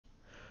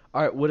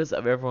Alright, what is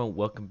up everyone?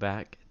 Welcome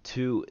back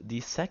to the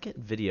second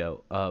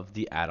video of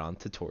the add-on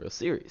tutorial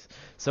series.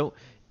 So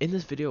in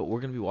this video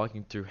we're going to be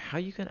walking through how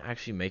you can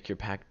actually make your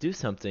pack do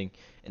something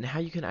and how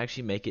you can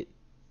actually make it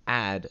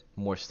add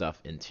more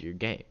stuff into your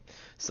game.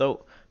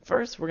 So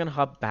first we're going to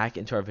hop back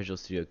into our Visual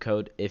Studio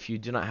Code. If you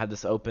do not have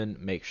this open,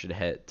 make sure to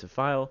head to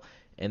File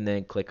and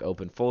then click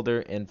Open Folder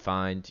and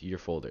find your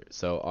folder.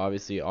 So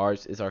obviously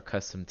ours is our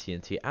Custom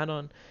Tnt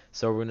add-on,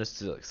 so we're going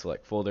to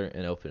select Folder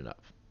and open it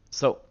up.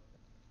 So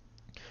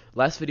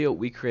last video,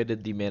 we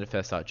created the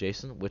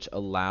manifest.json, which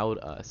allowed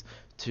us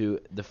to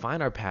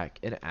define our pack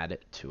and add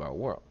it to our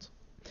world.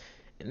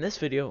 In this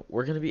video,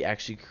 we're going to be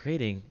actually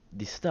creating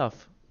the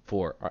stuff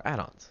for our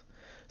add-ons.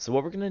 So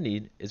what we're going to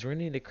need is we're going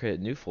to need to create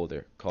a new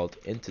folder called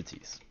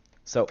entities.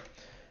 So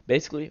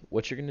basically,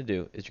 what you're going to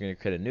do is you're going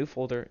to create a new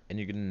folder and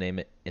you're going to name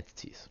it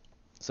entities.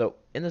 So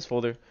in this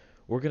folder,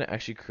 we're going to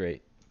actually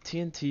create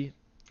tnt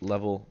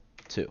level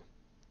 2.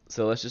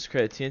 So let's just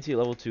create tnt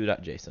level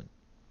 2.json.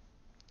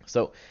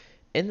 So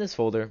in this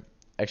folder,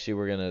 actually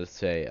we're going to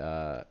say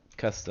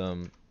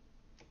custom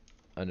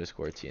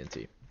underscore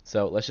tnt.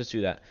 So let's just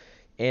do that.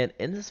 And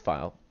in this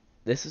file,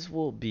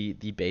 will be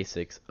the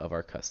basics of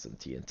our custom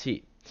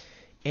tnt.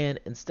 And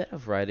instead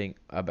of writing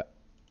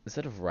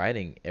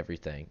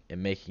everything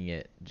and making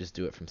it just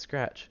do it from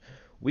scratch,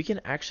 we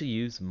can actually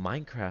use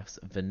Minecraft's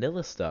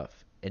vanilla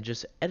stuff and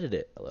just edit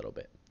it a little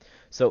bit.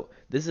 So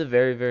this is a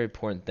very, very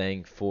important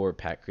thing for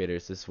pack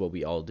creators. This is what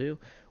we all do.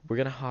 We're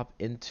going to hop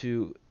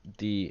into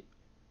the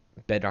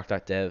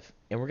bedrock.dev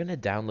and we're going to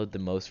download the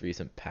most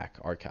recent pack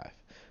archive.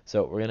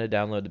 So we're going to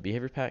download the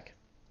behavior pack.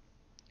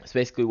 So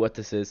basically what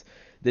this is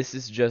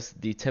just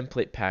the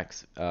template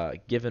packs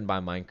given by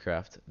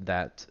Minecraft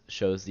that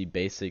shows the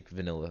basic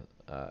vanilla.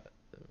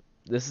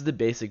 This is the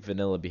basic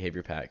vanilla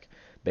behavior pack,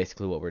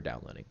 basically what we're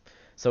downloading.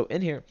 So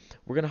in here,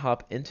 we're going to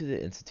hop into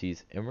the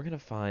entities and we're going to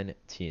find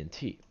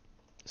TNT.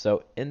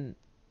 So we're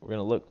going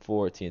to look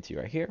for TNT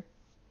right here.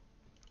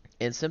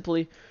 And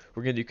simply,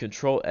 we're going to do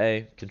Control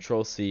A,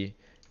 Control C,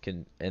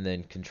 and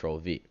then Control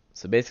V.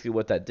 So basically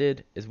what that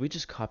did is we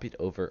just copied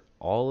over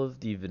all of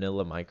the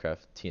vanilla Minecraft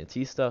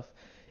TNT stuff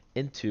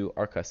into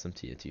our custom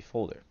TNT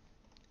folder.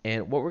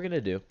 And what we're going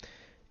to do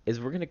is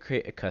we're going to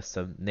create a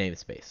custom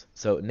namespace.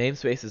 So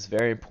namespace is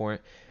very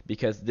important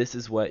because this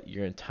is what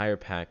your entire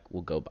pack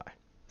will go by.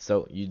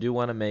 So you do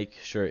want to make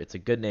sure it's a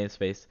good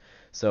namespace.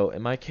 So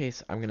in my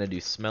case, I'm going to do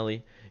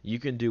smelly. You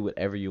can do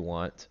whatever you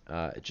want.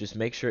 Just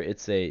make sure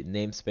it's a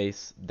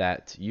namespace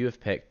that you have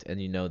picked and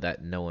you know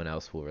that no one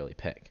else will really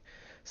pick.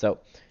 So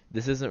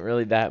this isn't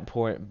really that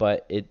important,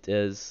 but it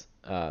does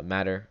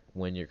matter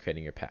when you're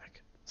creating your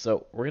pack.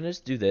 So we're going to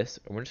just do this,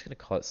 and we're just going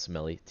to call it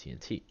smelly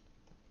TNT.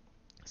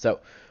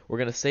 So we're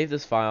going to save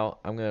this file.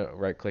 I'm going to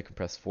right click and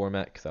press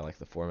format because I like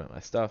to format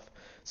my stuff.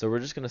 So we're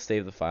just going to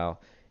save the file.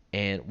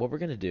 And what we're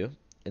going to do,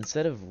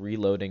 instead of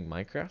reloading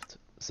Minecraft,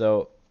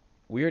 so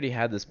we already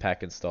had this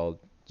pack installed.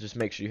 Just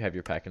make sure you have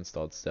your pack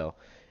installed still.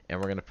 And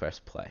we're going to press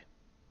play.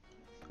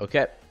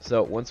 Okay,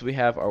 so once we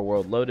have our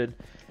world loaded,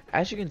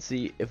 as you can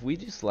see, if we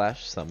do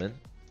 /summon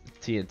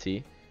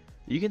TNT,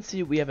 you can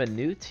see we have a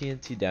new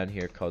TNT down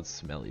here called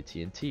smelly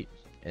TNT.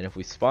 And if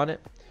we spawn it,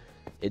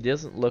 it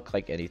doesn't look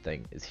like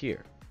anything is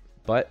here.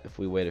 But if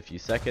we wait a few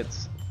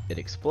seconds, it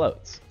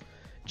explodes,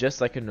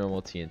 just like a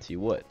normal TNT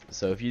would.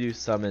 So if you do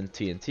summon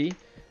TNT,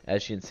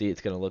 as you can see,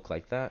 it's going to look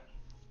like that,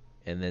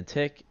 and then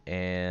tick,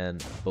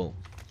 and boom.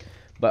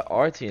 But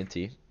our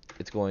TNT,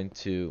 it's going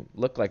to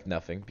look like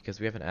nothing because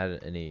we haven't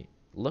added any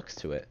looks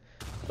to it,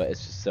 but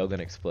it's just still going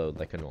to explode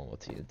like a normal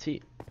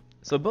TNT.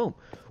 So boom,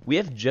 we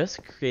have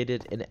just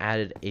created and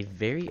added a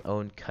very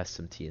own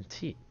custom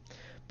TNT.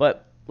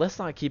 But let's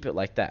not keep it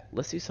like that.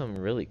 Let's do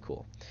something really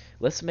cool.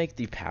 Let's make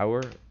the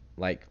power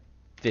like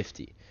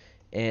 50.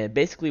 And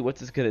basically what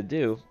this is going to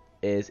do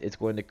is it's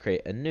going to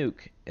create a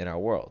nuke in our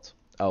world.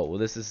 Oh, well,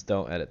 this is,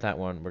 don't edit that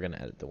one. We're going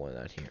to edit the one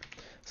down here.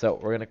 So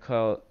we're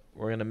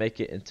going to make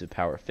it into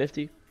power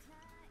 50.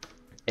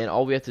 And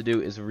all we have to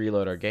do is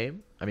reload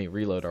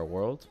our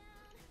world.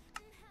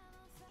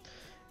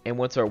 And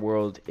once our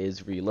world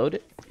is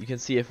reloaded, you can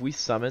see if we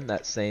summon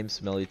that same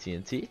smelly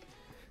TNT,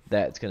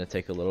 that's going to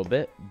take a little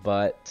bit,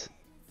 but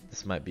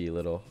this might be a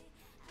little,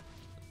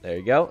 there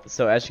you go.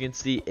 So as you can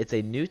see, it's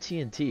a new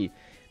TNT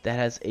that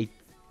has a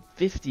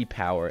 50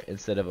 power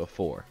instead of a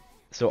 4.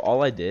 So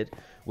all I did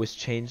was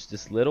change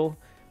this little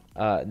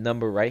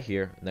number right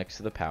here next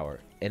to the power,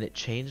 and it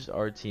changed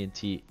our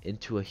TNT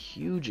into a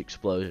huge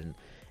explosion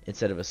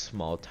instead of a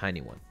small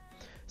tiny one.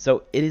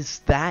 So it is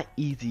that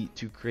easy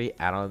to create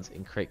add-ons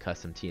and create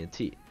custom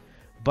TNT.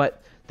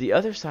 But the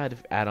other side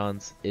of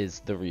add-ons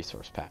is the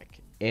resource pack.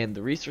 And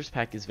the resource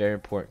pack is very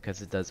important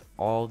because it does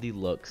all the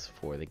looks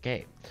for the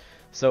game.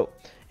 So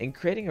in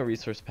creating a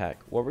resource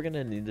pack, what we're going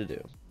to need to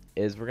do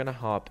is we're going to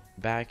hop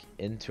back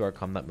into our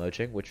combat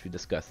mojang, which we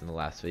discussed in the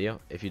last video.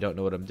 If you don't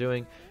know what I'm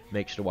doing,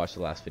 make sure to watch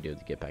the last video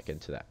to get back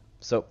into that.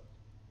 So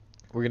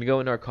we're going to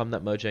go into our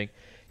combat mojang,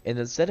 and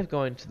instead of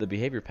going to the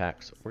behavior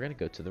packs, we're going to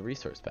go to the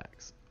resource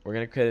packs. We're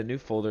going to create a new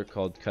folder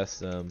called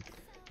Custom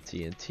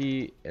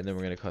Tnt, and then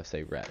we're going to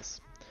say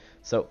res.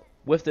 So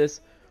with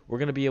this, we're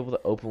going to be able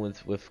to open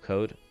with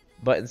code,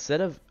 but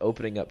instead of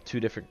opening up two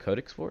different code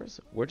explorers,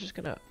 we're just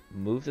going to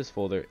move this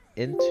folder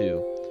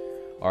into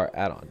our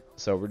add-on.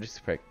 So we're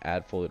just going to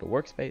add folder to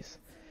workspace,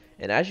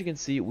 and as you can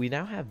see, we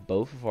now have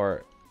both of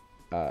our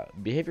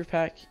behavior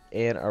pack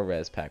and our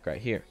res pack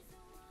right here.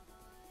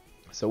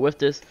 So with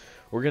this,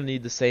 we're going to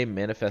need the same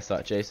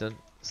manifest.json,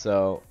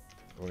 so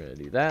we're going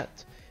to do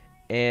that,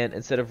 and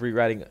instead of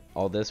rewriting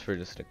all this, we're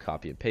just going to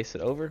copy and paste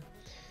it over,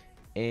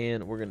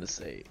 and we're going to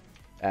say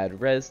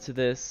add res to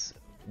this.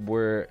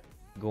 We're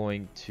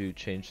going to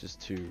change this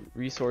to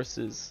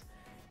resources,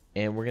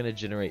 and we're going to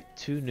generate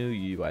two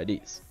new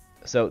UUIDs.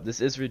 So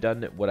this is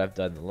redundant what I've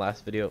done in the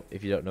last video.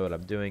 If you don't know what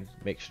I'm doing,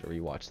 make sure to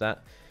rewatch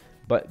that.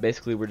 But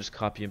basically, we're just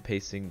copy and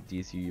pasting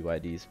these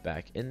UUIDs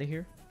back into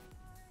here.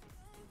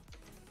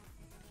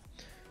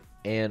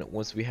 And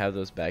once we have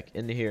those back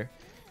into here,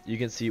 you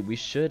can see we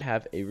should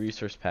have a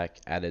resource pack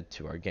added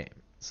to our game.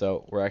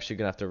 So we're actually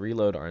going to have to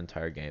reload our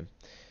entire game,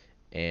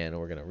 and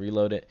we're going to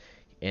reload it,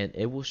 and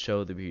it will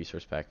show the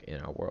resource pack in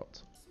our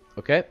world.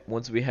 Okay,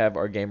 once we have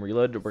our game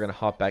reloaded, we're going to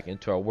hop back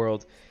into our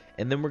world,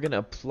 and then we're going to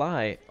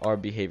apply our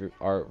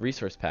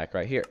resource pack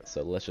right here.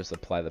 So let's just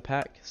apply the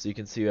pack. So you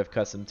can see we have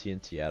Custom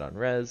Tnt add-on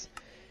res,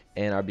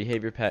 and our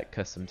behavior pack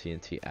Custom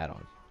Tnt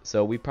add-on.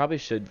 So we probably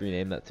should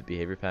rename that to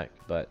behavior pack,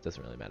 but it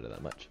doesn't really matter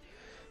that much.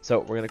 So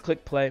we're going to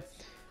click play,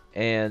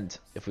 and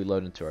if we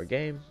load into our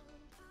game,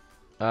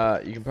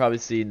 you can probably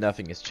see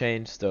nothing has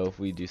changed. So if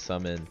we do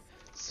summon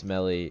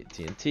smelly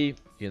TNT, you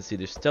can see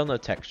there's still no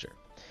texture.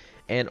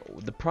 And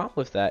the problem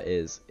with that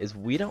is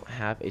we don't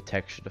have a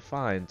texture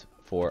defined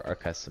for our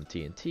custom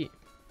TNT.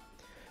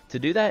 To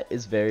do that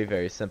is very,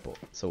 very simple.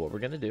 So what we're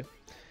going to do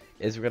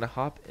is we're going to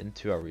hop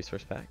into our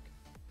resource pack,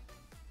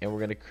 and we're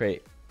going to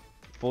create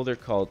a folder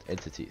called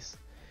entities.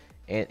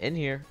 And in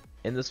here,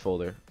 in this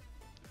folder,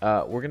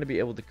 we're going to be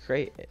able to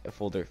create a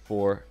folder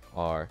for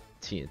our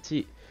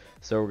TNT.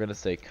 So we're going to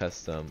say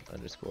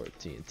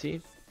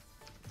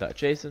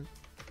custom_TNT.json.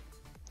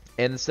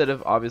 And instead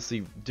of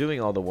obviously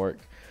doing all the work,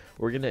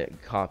 we're going to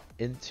copy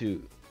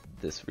into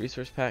this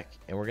resource pack,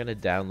 and we're going to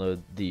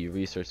download the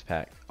resource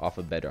pack off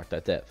of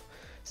bedrock.dev.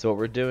 So what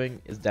we're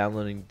doing is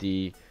downloading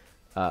the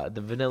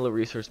vanilla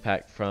resource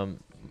pack from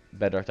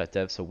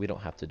bedrock.dev, so we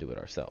don't have to do it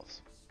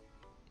ourselves.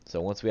 So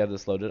once we have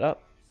this loaded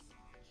up,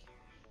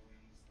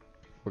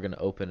 we're going to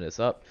open this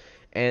up.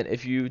 And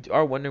if you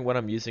are wondering what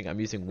I'm using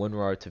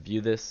WinRAR to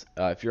view this.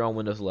 If you're on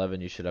Windows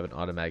 11, you should have an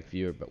automatic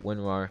viewer, but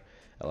WinRAR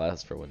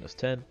allows for Windows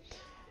 10.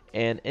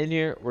 And in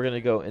here, we're going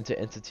to go into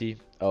entity.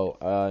 Oh,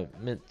 I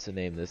meant to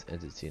name this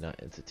entity, not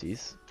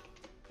entities.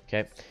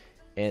 Okay.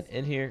 And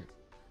in here,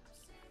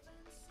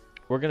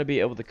 we're going to be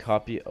able to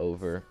copy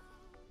over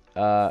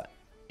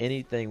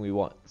anything we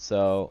want.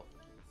 So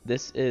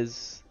this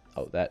is,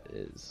 yeah,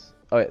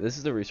 this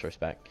is the resource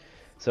pack.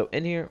 So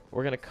in here,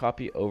 we're going to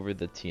copy over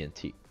the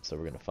TNT. So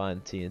we're going to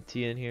find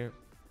TNT in here.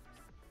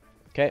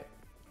 Okay.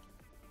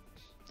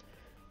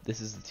 This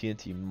is the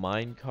TNT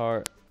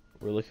minecart.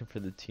 We're looking for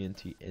the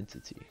TNT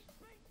entity.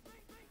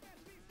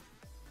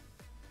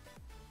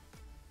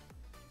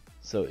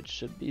 So it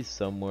should be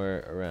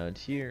somewhere around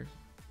here.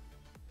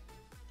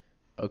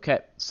 Okay,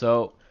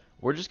 so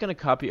we're just going to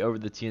copy over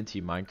the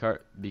TNT minecart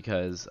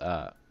because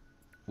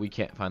we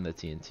can't find the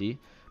TNT.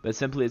 But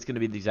simply it's going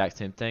to be the exact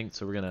same thing.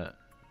 So we're going to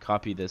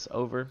copy this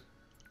over,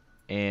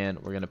 and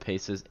we're going to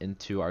paste this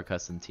into our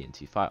custom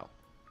TNT file.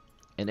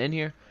 And in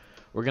here,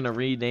 we're going to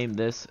rename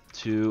this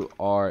to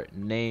our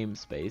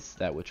namespace,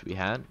 that which we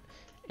had.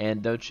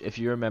 And if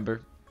you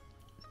remember,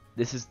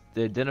 this is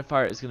the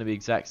identifier is going to be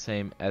exact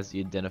same as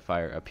the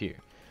identifier up here.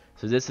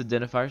 So this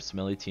identifier,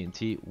 smelly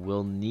TNT,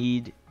 will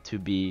need to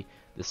be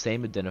the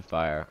same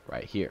identifier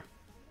right here.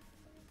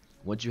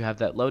 Once you have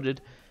that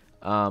loaded,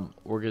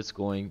 we're just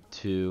going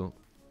to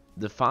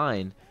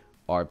define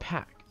our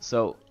pack.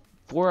 So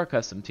for our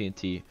custom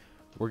TNT,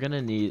 we're going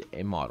to need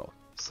a model.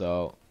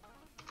 So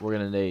we're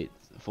going to need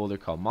a folder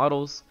called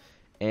models,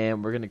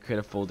 and we're going to create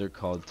a folder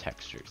called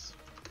textures.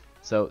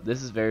 So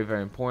this is very,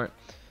 very important,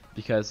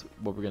 because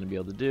what we're going to be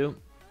able to do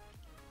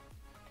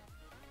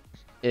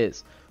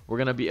is we're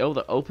going to be able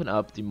to open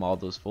up the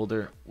models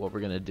folder. What we're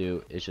going to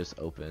do is just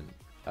open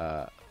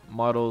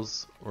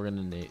models. We're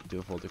going to do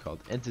a folder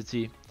called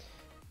entity,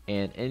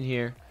 and in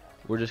here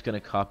we're just going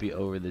to copy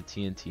over the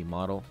TNT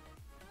model,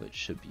 which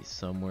should be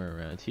somewhere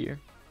around here.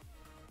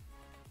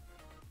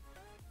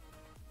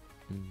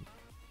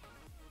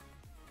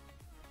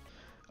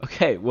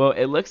 Okay, well,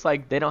 it looks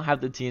like they don't have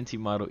the TNT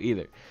model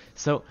either.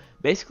 So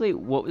basically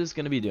what this is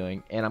going to be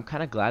doing, and I'm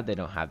kind of glad they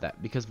don't have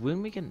that, because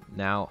when we can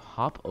now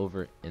hop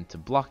over into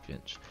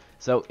Blockbench.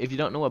 So if you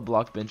don't know what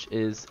Blockbench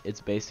is, it's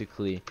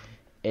basically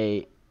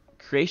a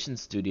creation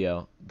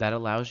studio that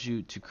allows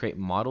you to create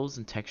models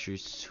and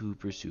textures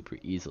super, super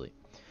easily.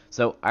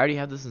 So I already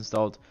have this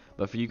installed,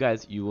 but for you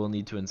guys, you will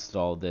need to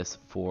install this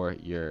for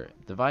your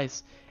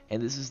device.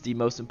 And this is the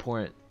most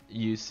important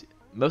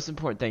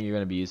thing you're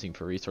going to be using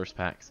for resource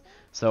packs.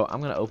 So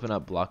I'm going to open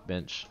up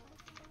Blockbench.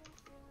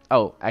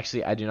 Oh,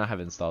 actually, I do not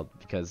have it installed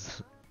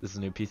because this is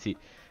a new PC.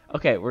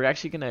 Okay, we're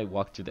actually going to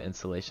walk through the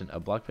installation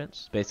of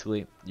Blockbench.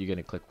 Basically, you're going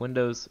to click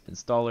Windows,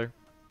 Installer,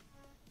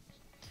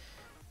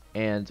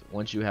 and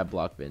once you have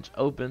Blockbench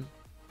open,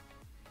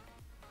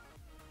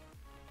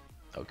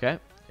 okay,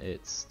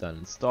 it's done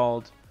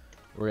installed.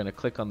 We're going to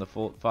click on the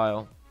full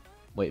file,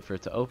 wait for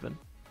it to open.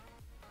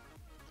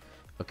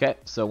 Okay,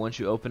 so once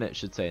you open it, it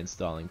should say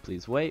installing,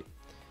 please wait.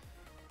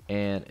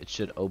 And it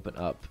should open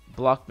up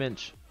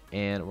Blockbench,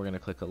 and we're going to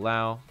click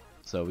allow,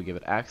 so we give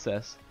it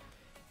access.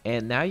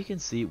 And now you can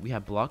see we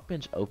have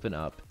Blockbench open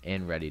up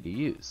and ready to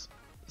use.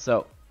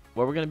 So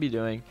what we're going to be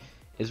doing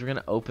is we're going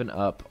to open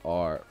up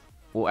our,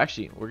 well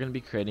actually we're going to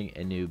be creating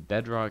a new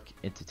Bedrock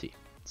entity.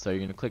 So you're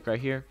going to click right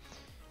here,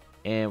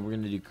 and we're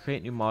going to do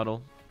create new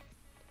model.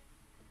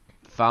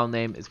 File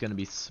name is going to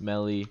be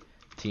smelly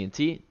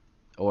TNT,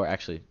 or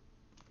actually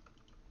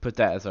put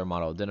that as our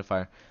model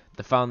identifier.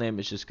 The file name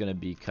is just going to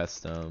be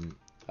Custom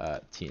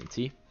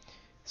Tnt.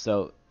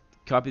 So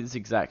copy this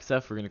exact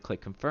stuff. We're going to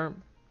click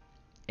confirm.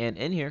 And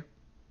in here,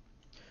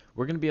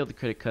 we're going to be able to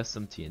create a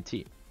custom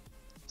TNT.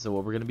 So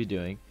what we're going to be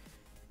doing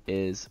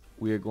is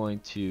we are going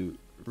to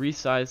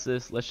resize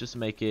this. Let's just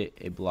make it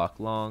a block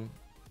long.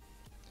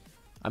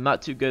 I'm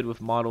not too good with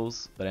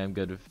models, but I am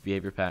good with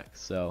behavior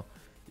packs. So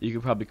you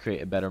can probably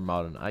create a better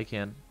model than I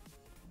can.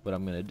 What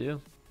I'm going to do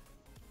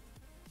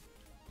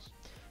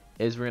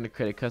is we're going to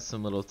create a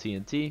custom little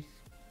TNT.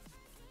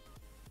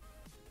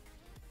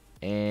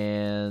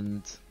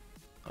 And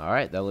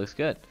alright, that looks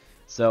good.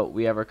 So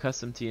we have our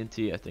custom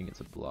TNT. I think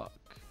it's a block.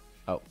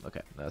 Oh,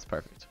 okay, that's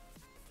perfect.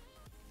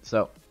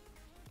 So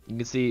you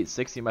can see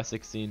 16 by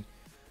 16.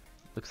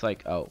 Looks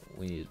like, oh,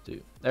 we need to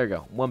do, there we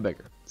go, one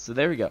bigger. So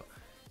there we go.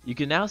 You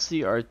can now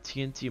see our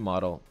TNT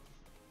model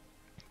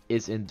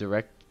is in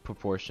direct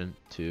proportion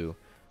to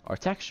our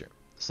texture.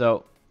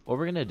 So what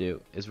we're gonna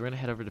do is we're gonna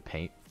head over to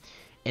Paint,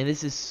 and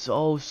this is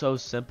so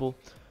simple.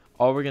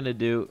 All we're gonna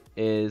do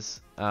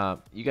is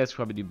you guys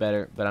probably do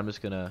better, but I'm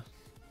just gonna,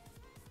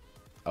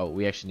 oh,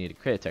 we actually need to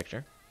create a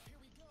texture.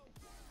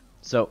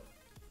 So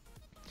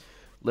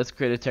let's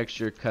create a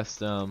texture,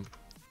 custom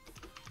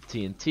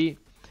TNT,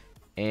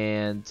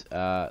 and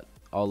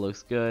all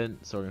looks good.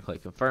 So we're gonna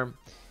click confirm,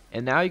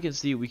 and now you can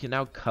see we can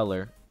now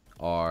color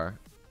our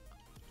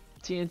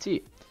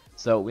TNT.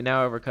 So we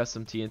now have our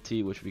custom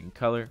TNT, which we can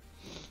color.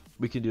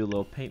 We can do a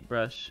little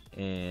paintbrush,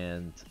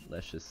 and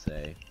let's just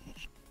say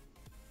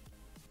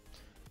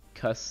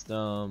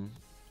custom.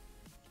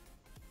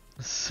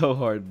 So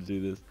hard to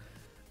do this,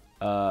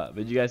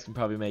 but you guys can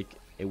probably make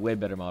a way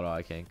better model.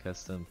 I can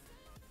custom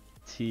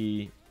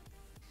TNT,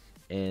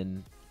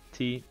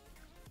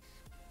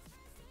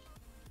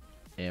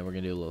 and we're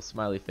gonna do a little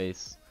smiley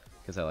face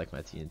because I like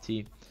my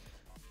TNT.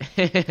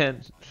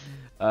 And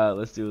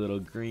let's do a little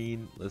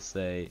green. Let's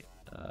say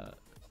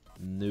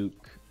nuke.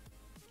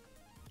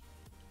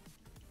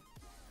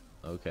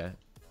 Okay,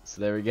 so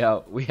there we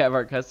go. We have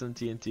our custom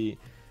TNT.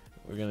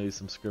 We're gonna do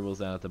some scribbles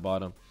down at the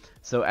bottom.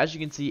 So as you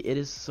can see, it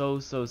is so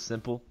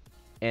simple.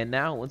 And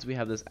now once we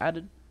have this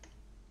added,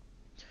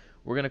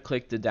 we're gonna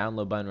click the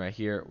download button right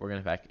here. We're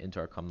gonna back into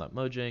our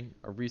com.mojang,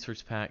 our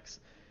resource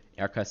packs,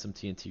 our custom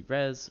TNT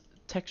res,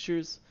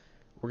 textures.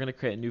 We're gonna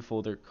create a new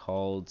folder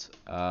called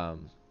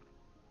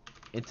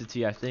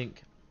entity, I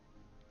think.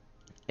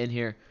 In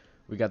here,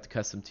 we got the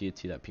custom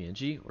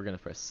TNT.png. We're gonna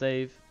press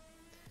save.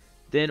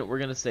 Then we're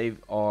gonna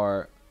save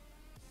our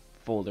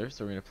folder.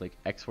 So we're gonna click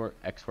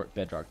export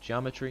Bedrock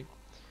geometry.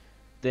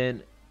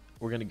 Then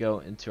we're gonna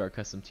go into our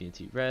custom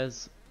TNT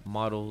res,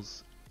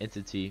 models,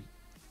 entity,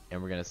 and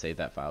we're gonna save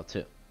that file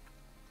too.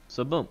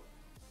 So boom.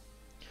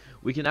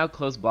 We can now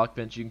close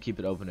Blockbench. You can keep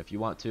it open if you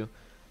want to.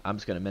 I'm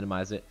just gonna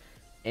minimize it.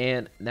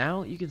 And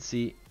now you can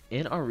see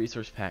in our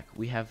resource pack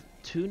we have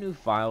 2 new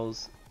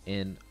files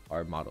in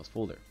our models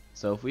folder.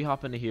 So if we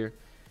hop into here,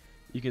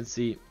 you can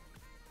see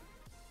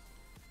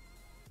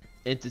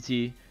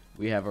entity,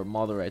 we have our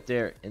model right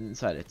there, and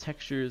inside of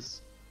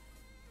textures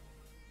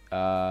we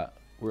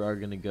are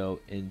going to go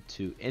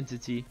into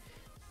entity,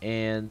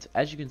 and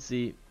as you can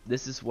see,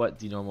 this is what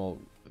the normal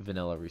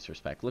vanilla resource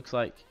pack looks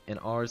like, and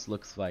ours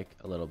looks like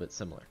a little bit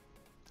similar.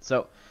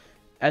 So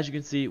as you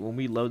can see, when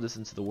we load this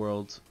into the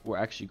world, we're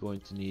actually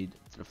going to need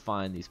to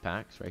define these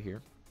packs right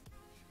here.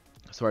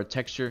 So our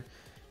texture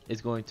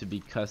is going to be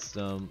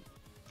custom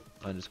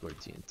underscore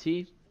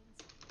TNT.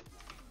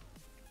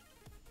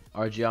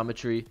 Our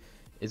geometry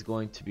is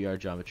going to be our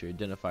geometry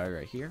identifier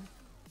right here.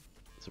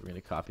 So we're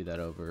going to copy that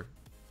over.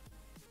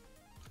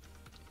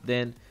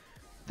 Then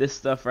this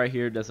stuff right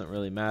here doesn't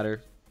really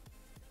matter.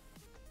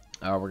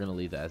 We're going to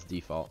leave that as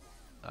default.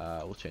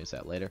 We'll change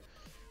that later.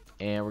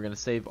 And we're going to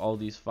save all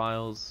these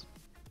files.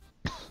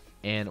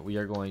 And we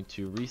are going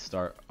to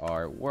restart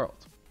our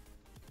world.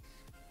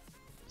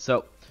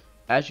 So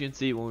as you can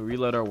see, when we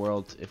reload our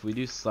world, if we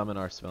do summon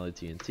our smelly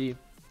TNT,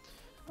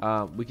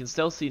 we can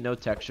still see no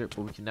texture,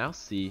 but we can now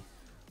see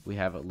we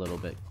have a little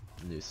bit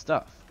new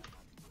stuff.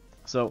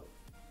 So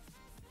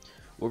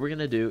what we're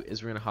gonna do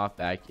is we're gonna hop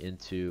back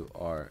into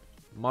our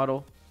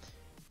model,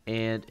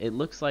 and it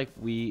looks like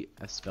we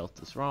have spelt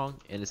this wrong,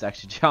 and it's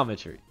actually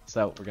geometry.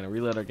 So we're gonna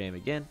reload our game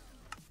again.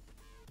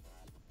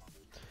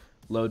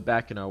 load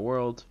back in our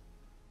world,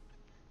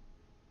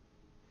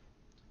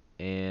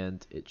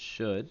 and it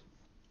should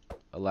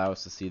allow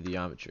us to see the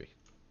geometry.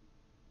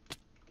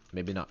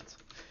 Maybe not.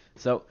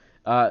 So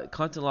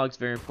content log is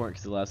very important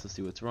because it allows us to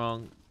see what's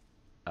wrong.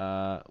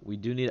 We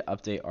do need to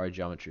update our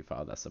geometry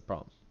file. That's the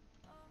problem.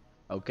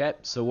 Okay,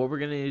 so what we're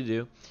going to need to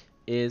do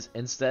is,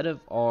 instead of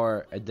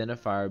our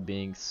identifier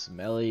being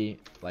smelly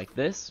like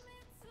this,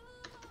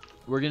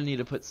 we're going to need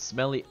to put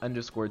smelly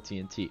underscore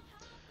TNT.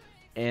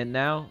 And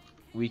now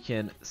we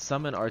can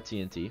summon our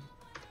TNT.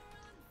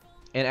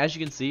 And as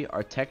you can see,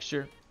 our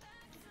texture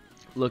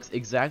looks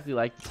exactly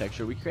like the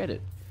texture we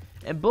created.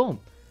 And boom,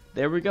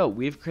 there we go.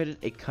 We've created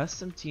a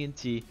custom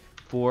TNT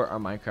for our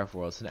Minecraft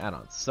worlds and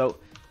add-ons. So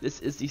this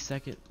is the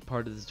second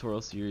part of the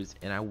tutorial series,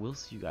 and I will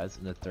see you guys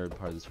in the third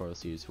part of the tutorial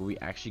series, where we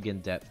actually get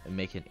in depth and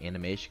making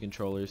animation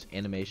controllers,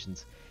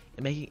 animations,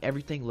 and making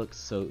everything look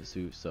so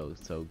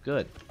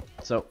good.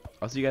 So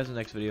I'll see you guys in the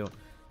next video.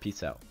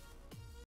 Peace out.